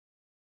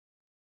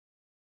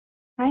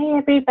Hi,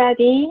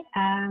 everybody.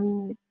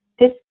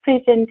 This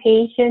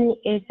presentation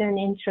is an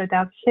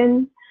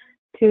introduction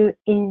to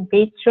in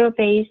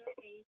vitro-based,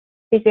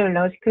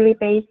 physiologically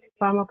based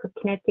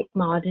pharmacokinetic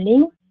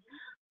modeling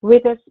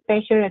with a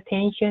special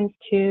attention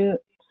to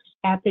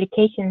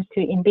applications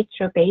to in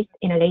vitro-based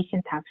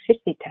inhalation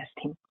toxicity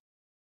testing.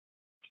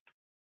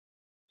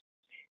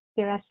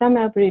 There are some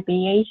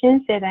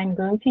abbreviations that I'm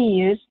going to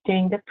use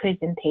during the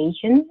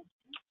presentation.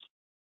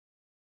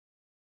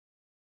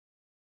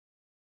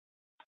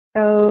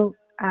 So,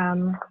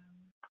 to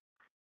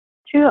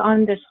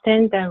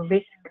understand the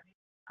risk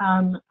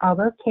of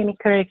a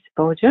chemical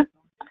exposure,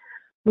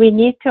 we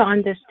need to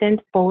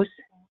understand both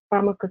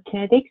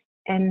pharmacokinetics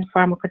and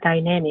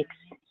pharmacodynamics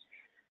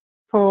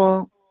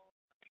for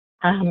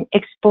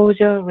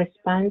exposure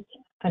response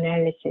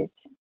analysis.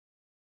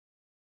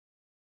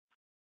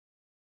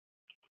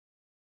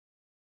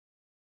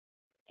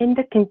 In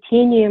the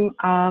continuum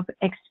of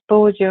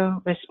exposure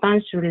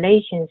response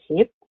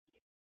relationship,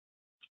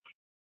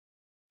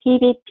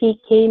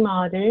 PBPK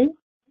model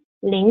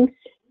links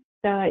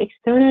the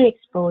external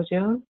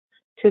exposure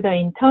to the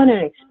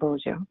internal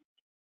exposure.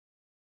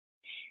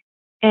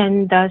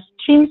 And the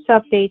streams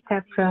of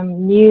data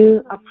from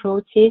new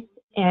approaches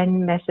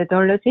and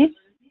methodologies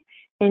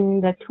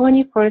in the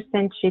 21st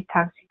century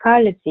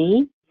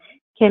toxicology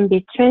can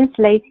be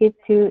translated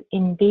to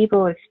in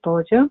vivo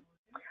exposure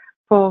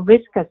for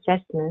risk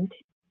assessment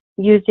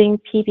using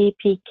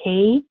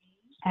PBPK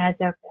as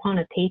a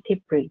quantitative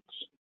bridge.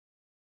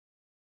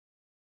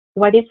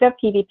 What is a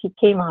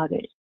PBPK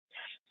model?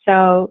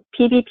 So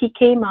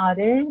PBPK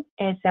model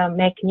is a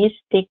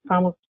mechanistic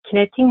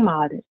pharmacokinetic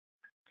model.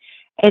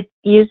 It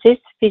uses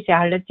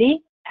physiology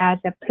as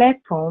a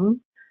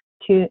platform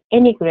to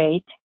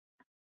integrate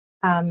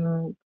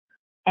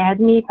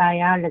ADME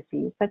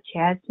biology, such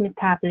as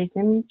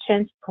metabolism,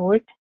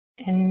 transport,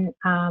 and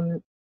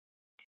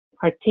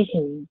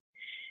partitioning.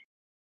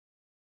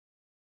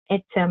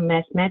 It's a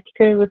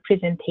mathematical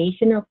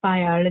representation of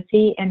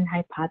biology and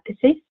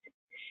hypothesis,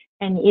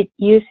 and it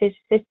uses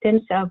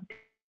systems of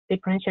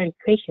differential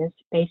equations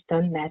based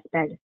on mass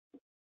balance.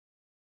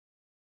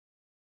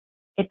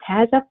 It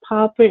has a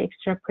powerful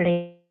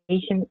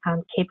extrapolation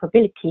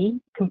capability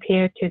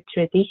compared to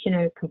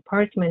traditional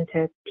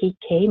compartmental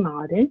PK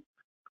model,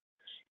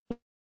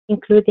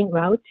 including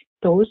route,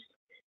 dose,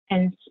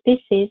 and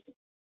species,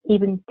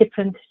 even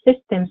different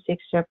systems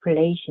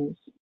extrapolations.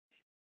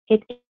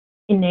 It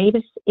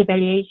enables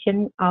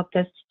evaluation of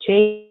the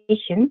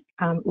situation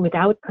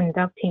without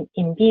conducting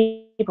in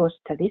vivo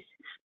studies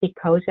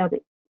because of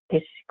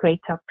this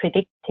greater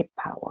predictive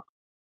power.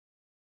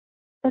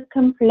 The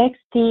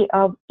complexity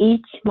of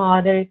each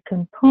model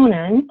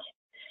component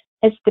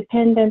is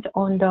dependent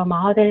on the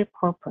model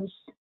purpose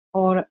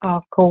or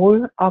a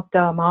goal of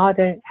the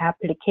model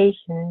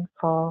application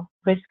for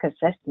risk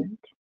assessment.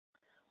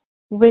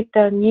 With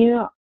the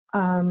new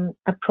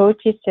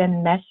approaches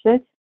and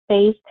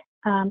methods-based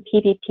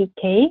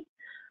PBPK,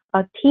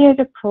 a tiered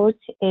approach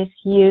is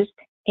used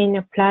in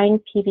applying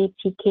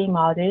PBPK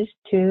models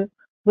to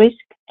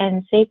risk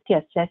and safety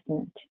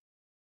assessment.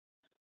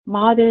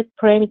 Model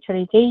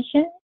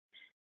parameterization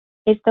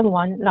is the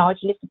one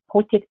largely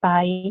supported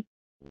by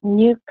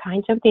new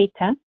kinds of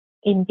data,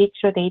 in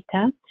vitro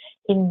data,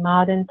 in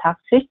modern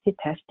toxicity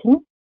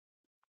testing,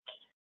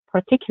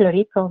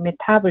 particularly for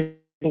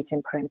metabolism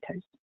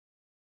parameters.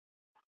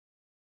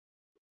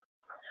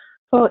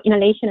 For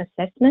inhalation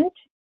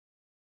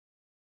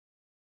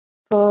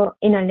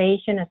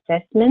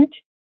assessment,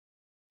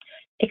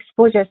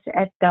 exposures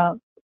at the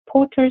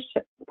portal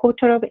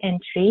of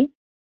entry,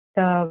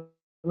 the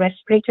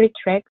respiratory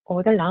tract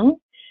or the lung,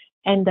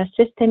 and the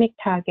systemic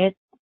target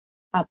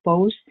are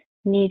both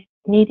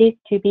needed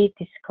to be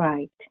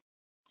described.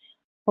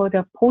 For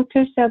the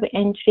portals of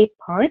entry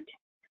part,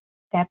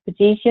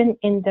 deposition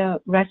in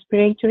the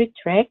respiratory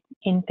tract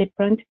in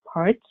different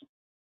parts,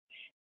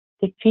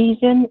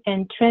 diffusion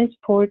and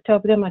transport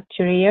of the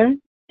material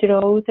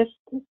through the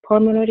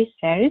pulmonary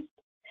cells,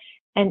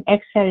 and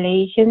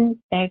exhalation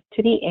back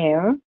to the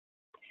air,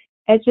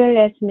 as well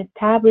as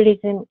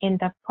metabolism in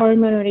the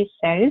pulmonary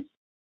cells,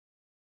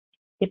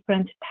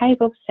 different type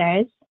of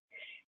cells,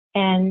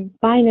 and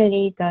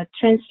finally the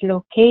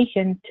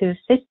translocation to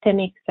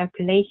systemic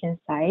circulation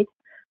site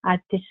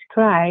are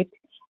described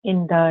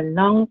in the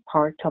lung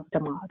part of the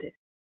model.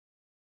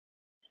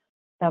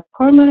 The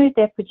pulmonary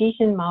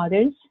deposition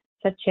models,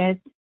 such as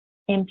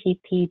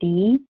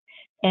MPPD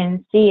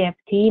and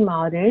CFT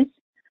models,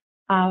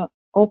 are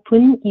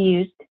often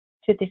used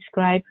to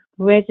describe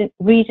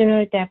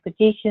regional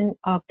deposition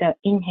of the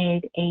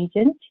inhaled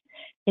agent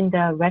in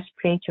the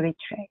respiratory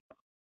tract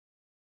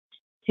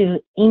to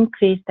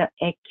increase the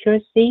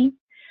accuracy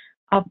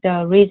of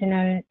the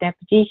regional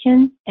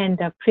deposition and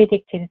the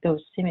predicted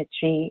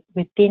dosimetry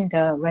within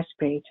the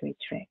respiratory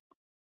tract.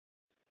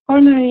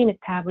 Pulmonary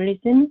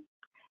metabolism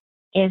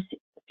is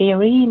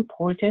very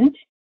important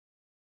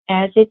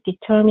as it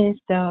determines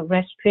the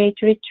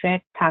respiratory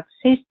tract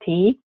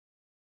toxicity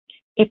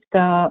if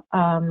the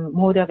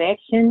mode of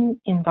action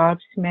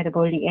involves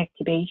metabolic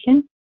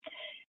activation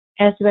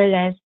as well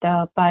as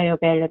the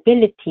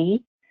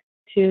bioavailability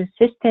to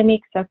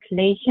systemic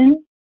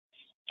circulation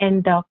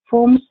and the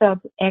forms of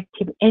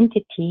active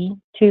entity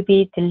to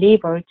be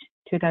delivered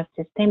to the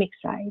systemic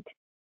side.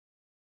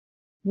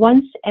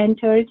 Once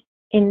entered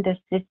in the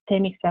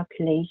systemic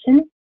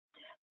circulation,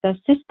 the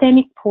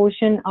systemic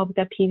portion of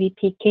the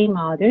PBPK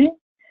model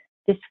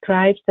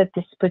describes the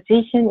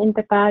disposition in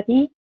the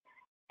body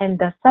and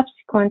the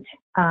subsequent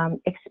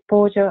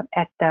exposure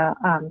at the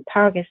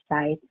target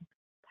site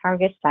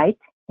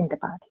in the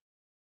body.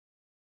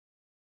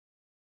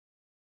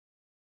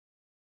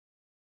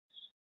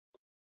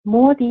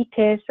 More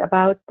details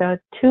about the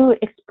two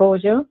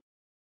exposure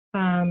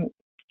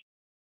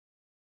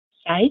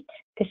sites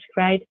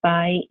described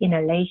by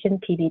inhalation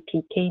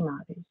PBPK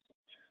models.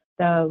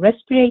 The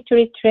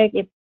respiratory tract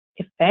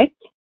effect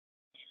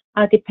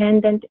are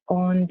dependent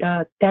on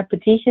the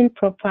deposition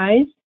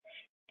profiles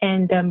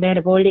and the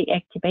metabolic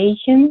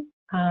activation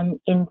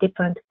in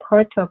different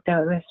parts of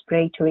the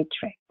respiratory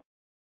tract.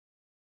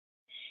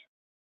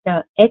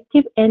 The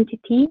active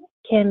entity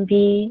can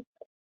be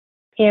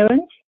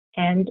parent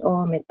and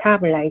or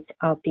metabolite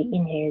of the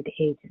inhaled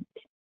agent.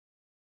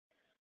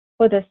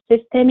 For the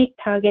systemic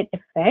target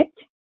effect,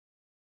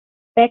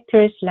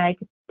 factors like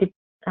the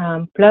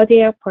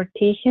blood-air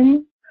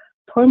partition,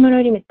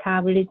 pulmonary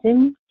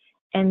metabolism,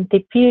 and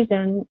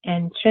diffusion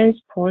and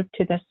transport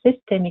to the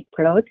systemic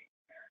blood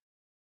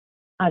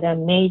are the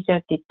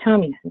major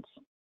determinants.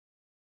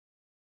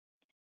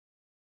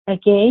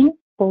 Again,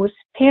 both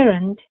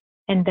parent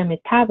and the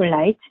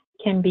metabolite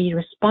can be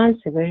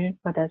responsible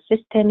for the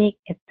systemic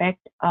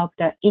effect of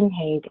the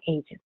inhaled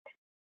agent.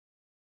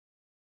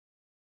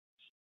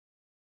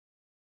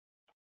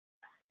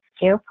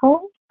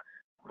 Therefore,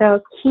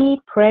 the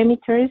key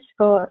parameters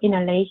for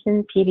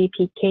inhalation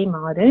PBPK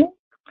model,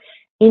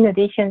 in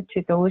addition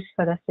to those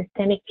for the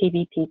systemic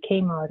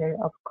PBPK model,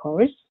 of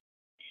course,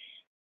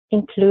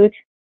 include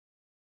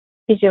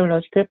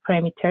physiological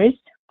parameters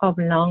of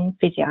lung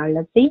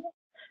physiology,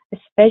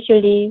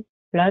 especially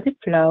blood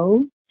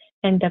flow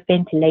and the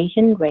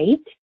ventilation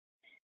rate,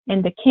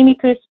 and the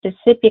chemical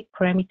specific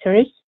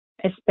parameters,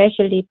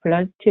 especially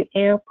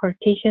blood-to-air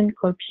partition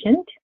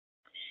coefficient,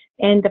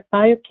 and the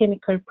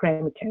biochemical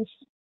parameters,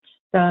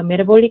 the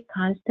metabolic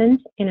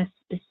constants in a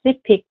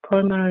specific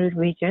pulmonary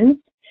regions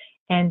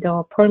and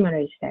the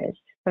pulmonary cells.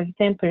 For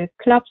example,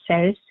 club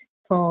cells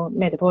for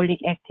metabolic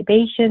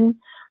activation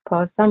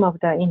for some of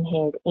the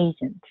inhaled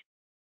agents.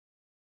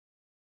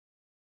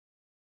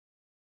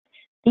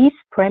 These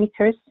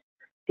parameters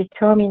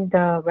determine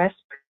the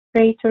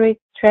respiratory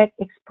tract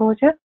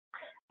exposure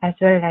as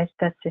well as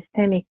the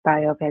systemic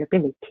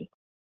bioavailability.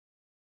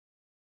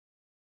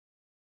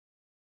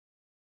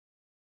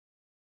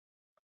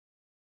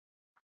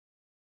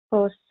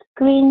 For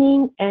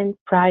screening and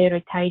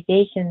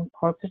prioritization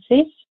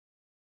purposes,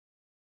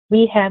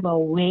 we have a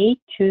way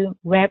to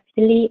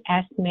rapidly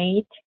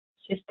estimate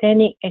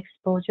systemic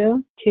exposure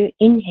to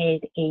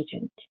inhaled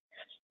agent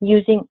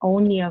using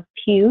only a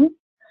few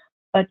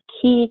but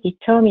key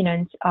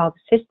determinants of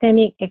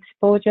systemic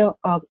exposure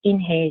of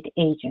inhaled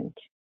agent.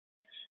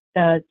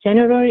 The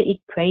general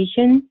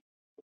equation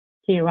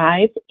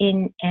derived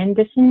in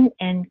Anderson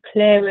and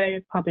Clairwell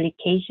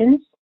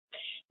publications,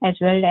 as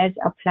well as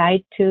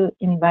applied to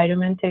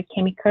environmental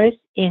chemicals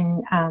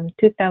in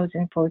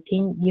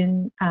 2014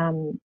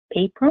 Yoon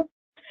paper,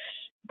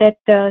 that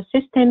the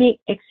systemic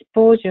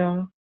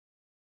exposure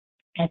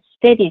at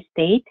steady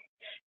state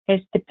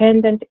is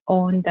dependent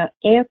on the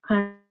air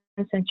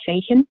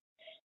concentration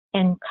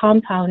and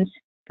compounds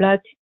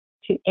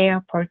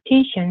blood-to-air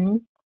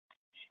partition,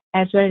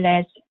 as well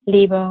as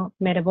liver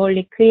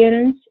metabolic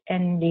clearance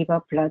and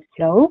liver blood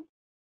flow,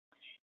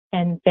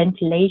 and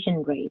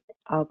ventilation rate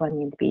of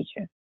an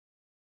individual.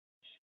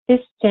 This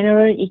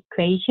general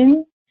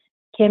equation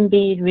can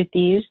be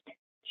reduced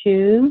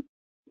to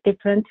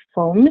different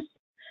forms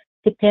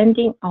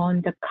depending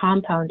on the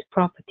compound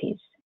properties.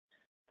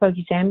 For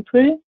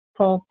example,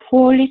 for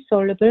poorly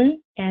soluble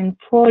and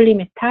poorly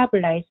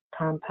metabolized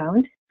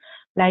compound,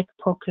 like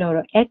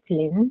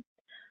perchloroethylene,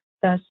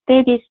 the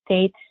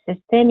steady-state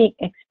systemic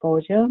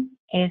exposure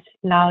is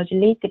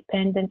largely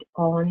dependent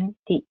on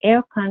the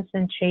air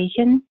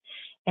concentration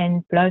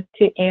and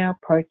blood-to-air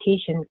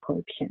partition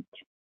coefficient.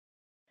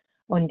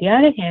 On the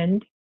other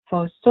hand,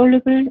 for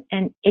soluble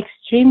and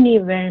extremely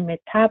well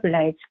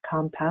metabolized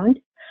compound,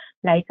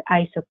 like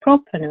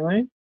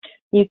isopropanol,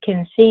 you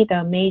can see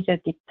the major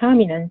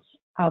determinants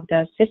of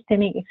the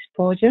systemic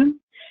exposure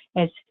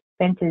as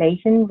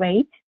ventilation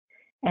rate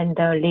and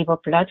the liver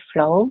blood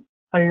flow,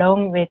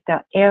 along with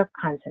the air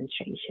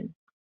concentration.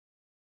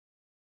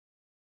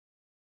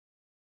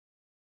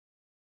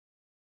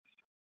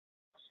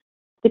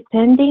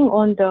 Depending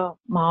on the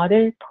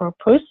model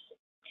purpose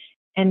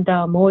and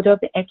the mode of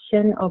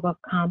action of a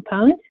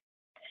compound,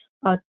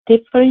 a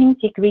differing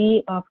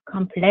degree of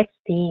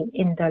complexity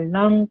in the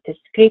lung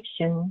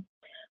description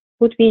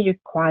would be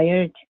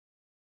required,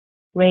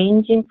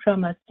 ranging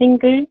from a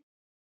single,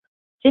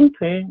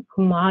 simple,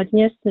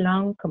 homogeneous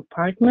lung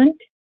compartment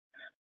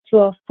to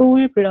a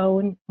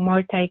full-blown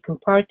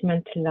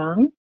multi-compartment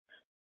lung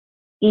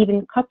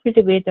even coupled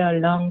with a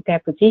lung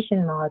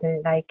deposition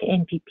model like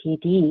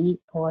NPPD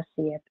or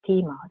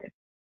CFT model.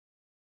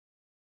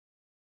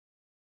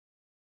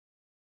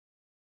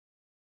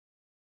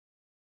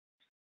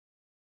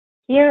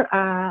 Here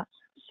are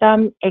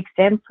some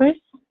examples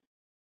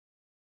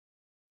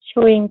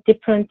showing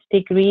different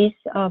degrees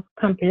of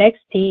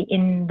complexity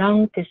in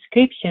lung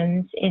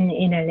descriptions in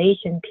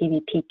inhalation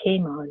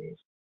PBPK models.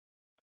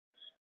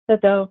 So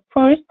the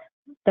first,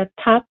 the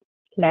top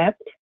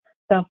left,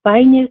 the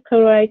vinyl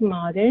chloride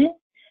model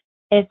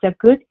is a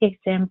good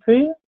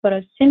example for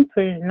a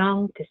simple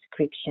lung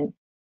description.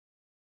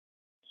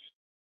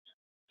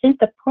 Since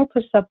the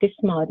purpose of this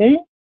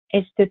model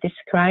is to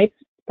describe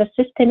the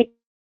systemic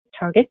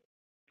target,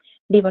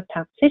 liver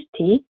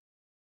toxicity,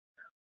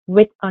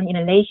 with an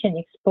inhalation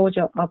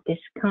exposure of this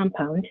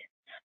compound,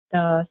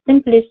 the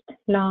simplest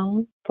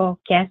lung for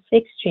gas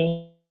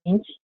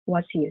exchange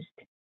was used.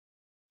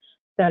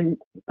 The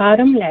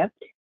bottom left,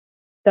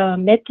 the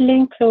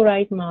methylene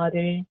chloride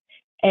model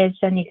is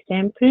an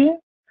example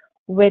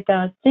with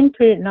a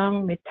simple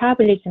lung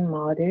metabolism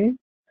model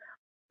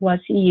was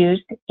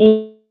used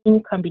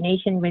in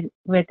combination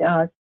with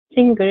a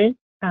single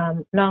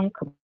lung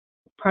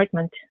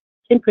compartment,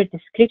 simple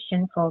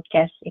description for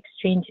gas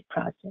exchange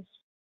process.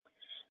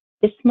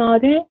 This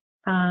model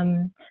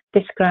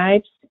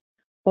describes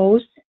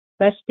both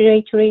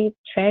respiratory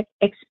tract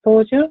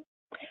exposure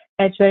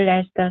as well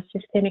as the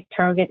systemic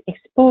target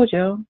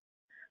exposure,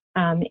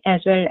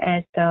 as well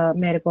as the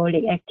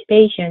metabolic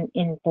activation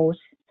in both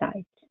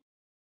sides.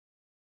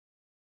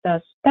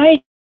 The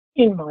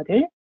styrene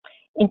model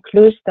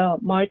includes the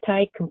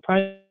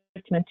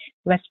multi-compartment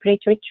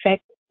respiratory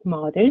tract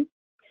model,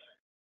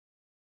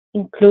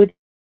 including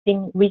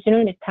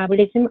regional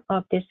metabolism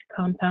of this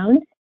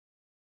compound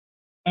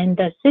and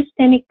the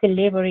systemic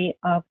delivery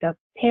of the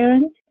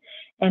parent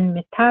and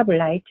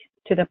metabolite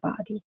to the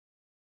body.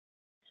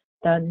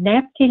 The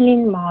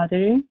naphthalene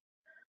model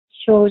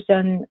shows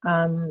an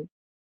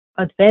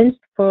advanced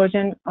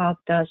version of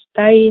the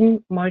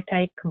styrene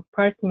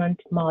multi-compartment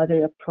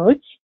model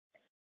approach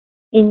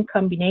in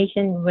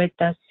combination with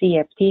the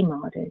CFD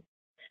model.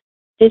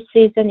 This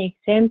is an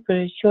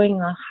example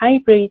showing a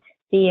hybrid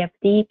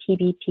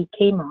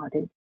CFD-PBPK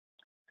model.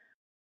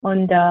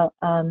 On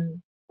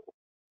the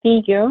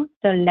figure,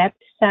 the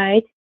left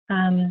side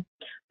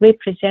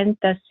represents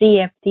the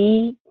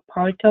CFD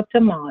part of the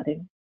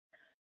model.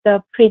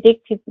 The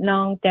predicted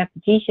lung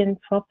deposition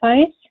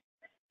profiles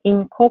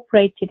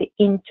incorporated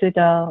into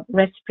the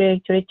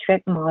respiratory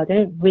tract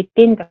model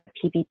within the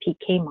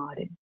PBPK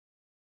model.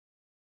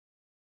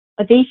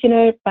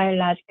 Additional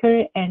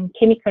biological and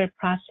chemical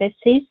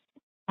processes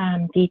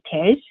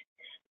details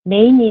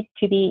may need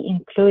to be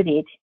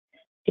included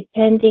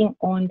depending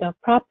on the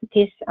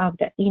properties of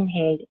the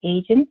inhaled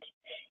agent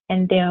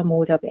and their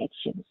mode of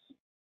actions.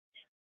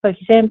 For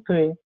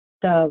example,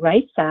 the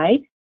right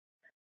side,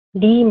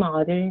 Lee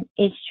model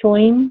is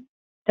showing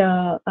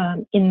the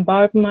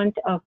involvement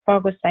of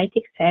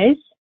phagocytic cells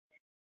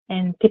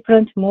and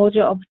different modes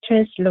of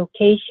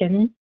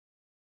translocation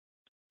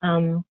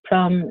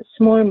from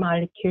small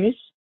molecules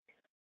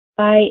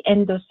by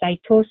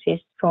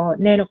endocytosis for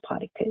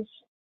nanoparticles.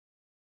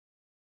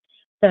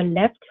 The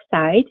left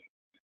side,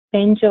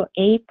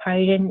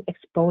 benzo-A-pyrene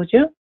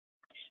exposure.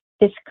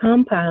 This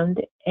compound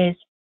is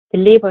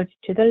delivered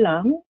to the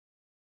lung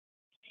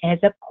as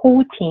a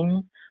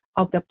coating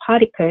of the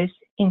particles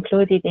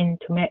included in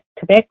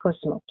tobacco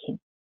smoking.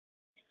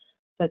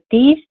 So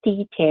these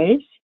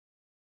details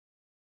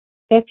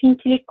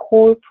definitely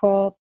call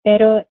for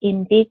better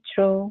in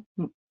vitro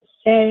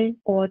cell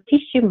or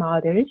tissue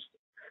models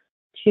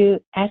to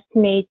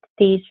estimate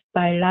these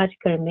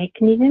biological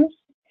mechanisms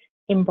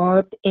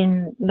involved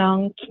in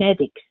lung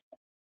kinetics.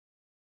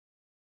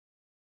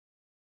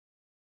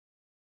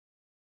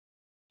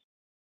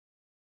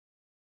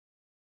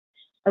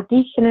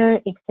 Additional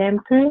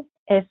example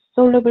is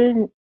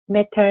soluble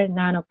metal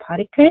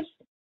nanoparticles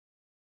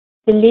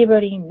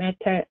delivering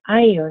metal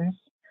ions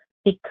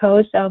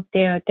because of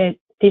their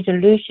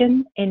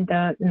dissolution in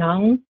the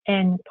lung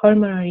and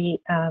pulmonary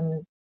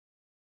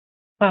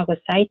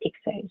phagocytic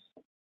cells.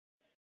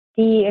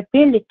 The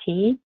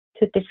ability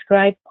to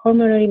describe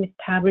pulmonary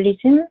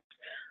metabolism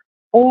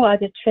or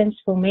other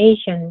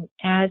transformation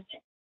as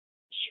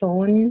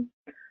shown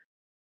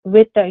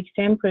with the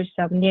examples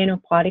of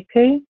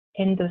nanoparticle,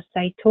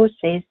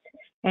 endocytosis,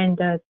 and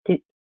the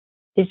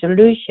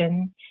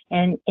dissolution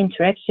and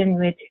interaction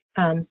with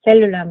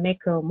cellular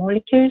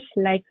macromolecules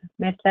like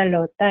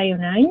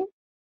methylthionine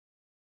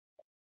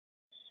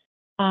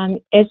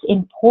is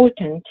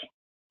important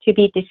to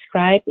be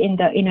described in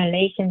the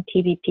inhalation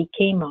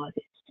PBPK models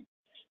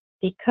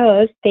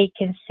because they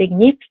can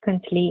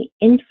significantly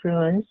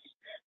influence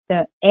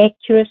the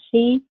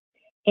accuracy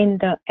in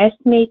the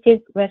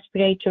estimated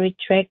respiratory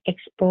tract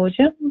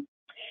exposure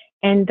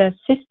and the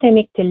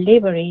systemic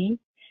delivery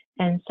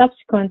and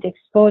subsequent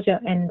exposure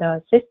in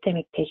the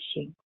systemic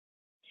tissue.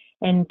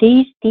 And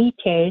these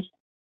details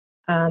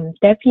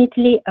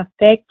definitely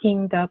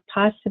affecting the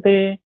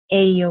possible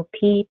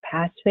AOP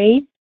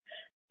pathways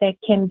that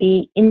can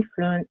be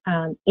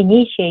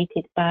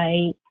initiated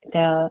by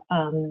the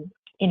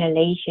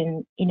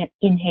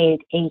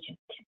inhaled agent.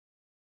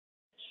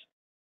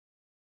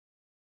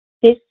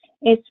 This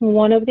is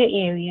one of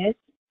the areas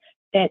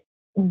that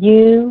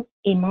new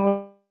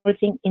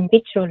emerging in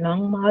vitro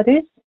lung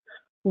models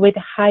with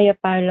higher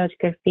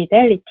biological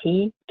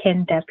fidelity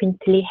can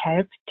definitely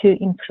help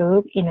to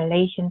improve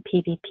inhalation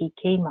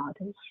PBPK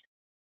models.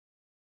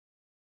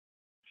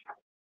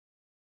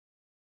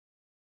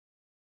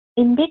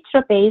 In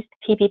vitro-based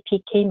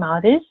PBPK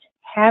models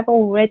have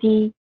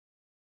already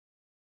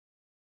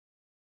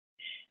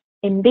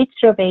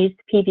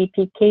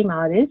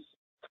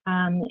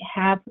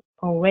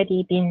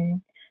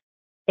been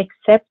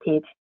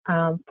accepted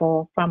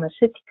for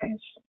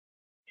pharmaceuticals.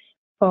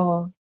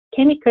 For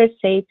chemical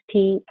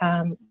safety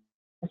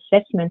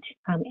assessment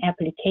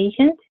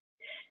applications,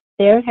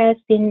 there has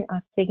been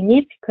a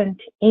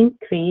significant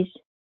increase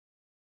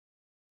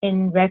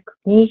in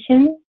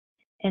recognition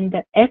and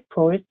the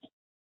efforts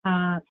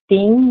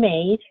being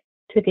made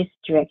to this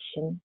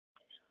direction.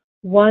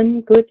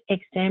 One good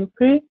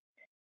example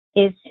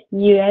is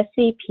US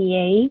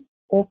EPA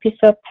Office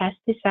of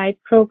Pesticide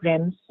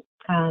Programs.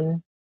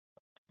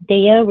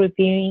 They are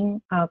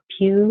reviewing a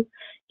few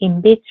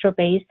in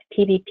vitro-based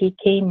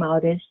PBPK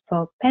models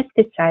for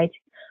pesticide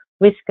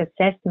risk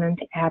assessment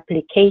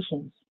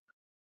applications.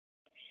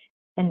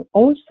 And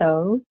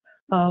also,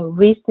 a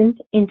recent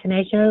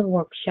international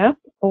workshop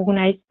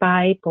organized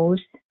by both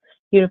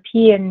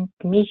European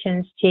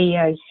Commission's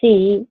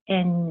JRC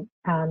and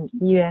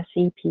US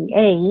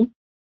EPA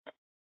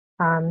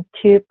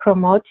to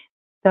promote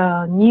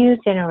the new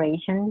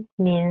generation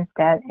means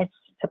that it's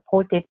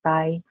supported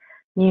by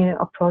new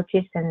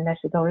approaches and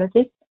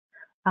methodologies,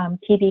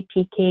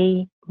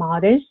 PBPK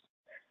models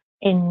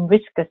in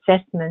risk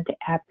assessment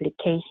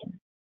application.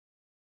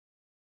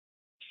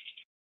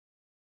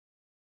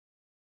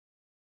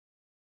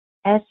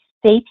 As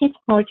stated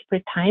multiple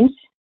times,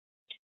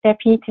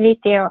 definitely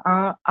there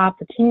are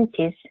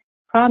opportunities,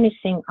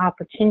 promising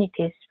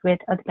opportunities with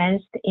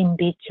advanced in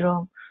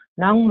vitro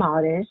lung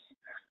models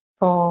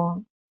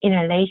for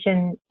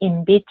inhalation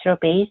in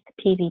vitro-based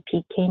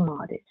PBPK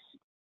models.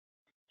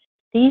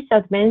 These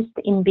advanced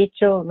in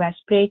vitro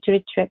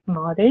respiratory tract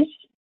models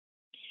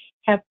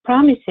have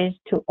promises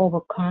to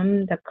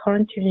overcome the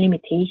current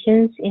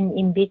limitations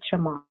in vitro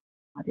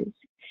models.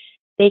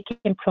 They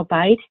can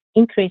provide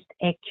increased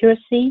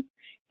accuracy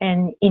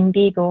and in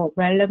vivo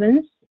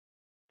relevance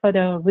for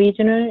the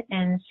regional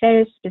and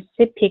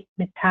cell-specific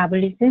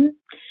metabolism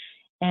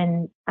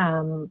and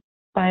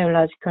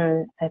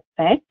biological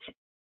effect,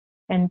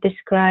 and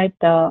describe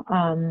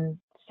the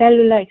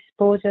cellular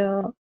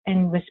exposure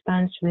and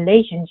response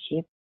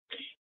relationship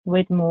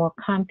with more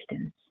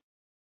confidence.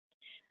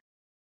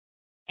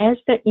 As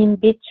the in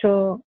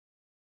vitro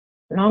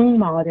lung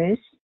models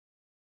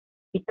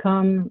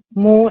become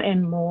more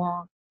and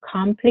more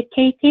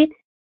complicated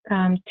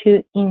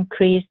to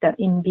increase the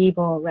in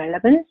vivo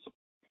relevance,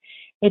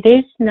 it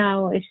is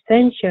now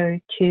essential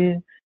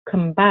to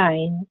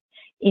combine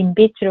in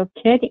vitro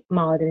kinetic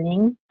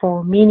modeling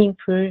for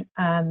meaningful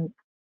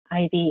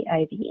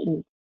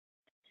IVIVE,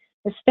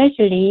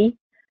 especially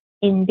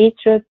in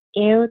vitro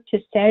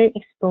air-to-cell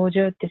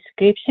exposure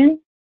description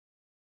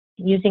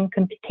using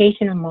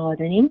computational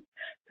modeling,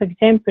 for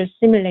example,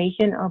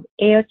 simulation of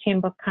air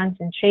chamber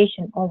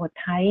concentration over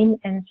time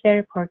and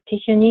cell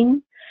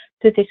partitioning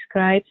to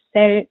describe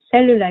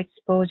cellular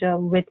exposure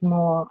with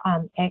more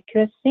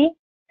accuracy,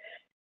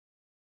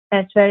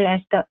 as well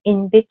as the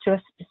in vitro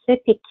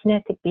specific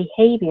kinetic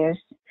behaviors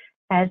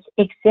as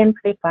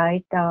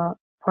exemplified the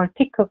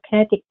particle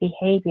kinetic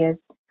behaviors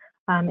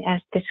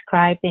as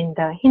described in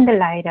the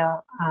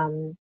Hindleiter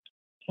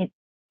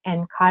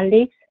and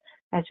colleagues,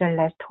 as well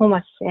as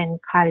Thomas and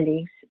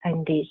colleagues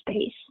in these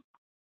days.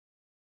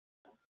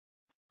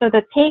 So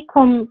the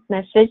take-home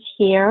message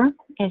here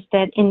is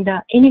that in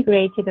the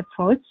integrated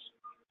approach,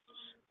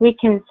 we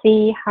can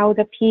see how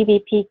the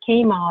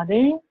PBPK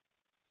model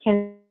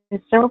can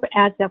serve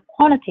as a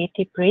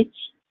qualitative bridge,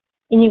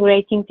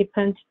 integrating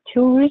different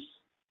tools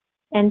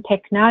and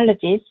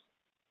technologies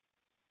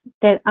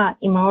that are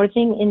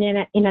emerging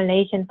in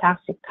inhalation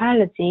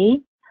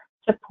toxicology,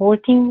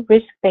 supporting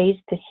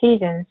risk-based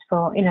decisions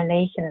for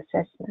inhalation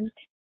assessment.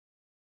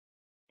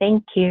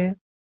 Thank you.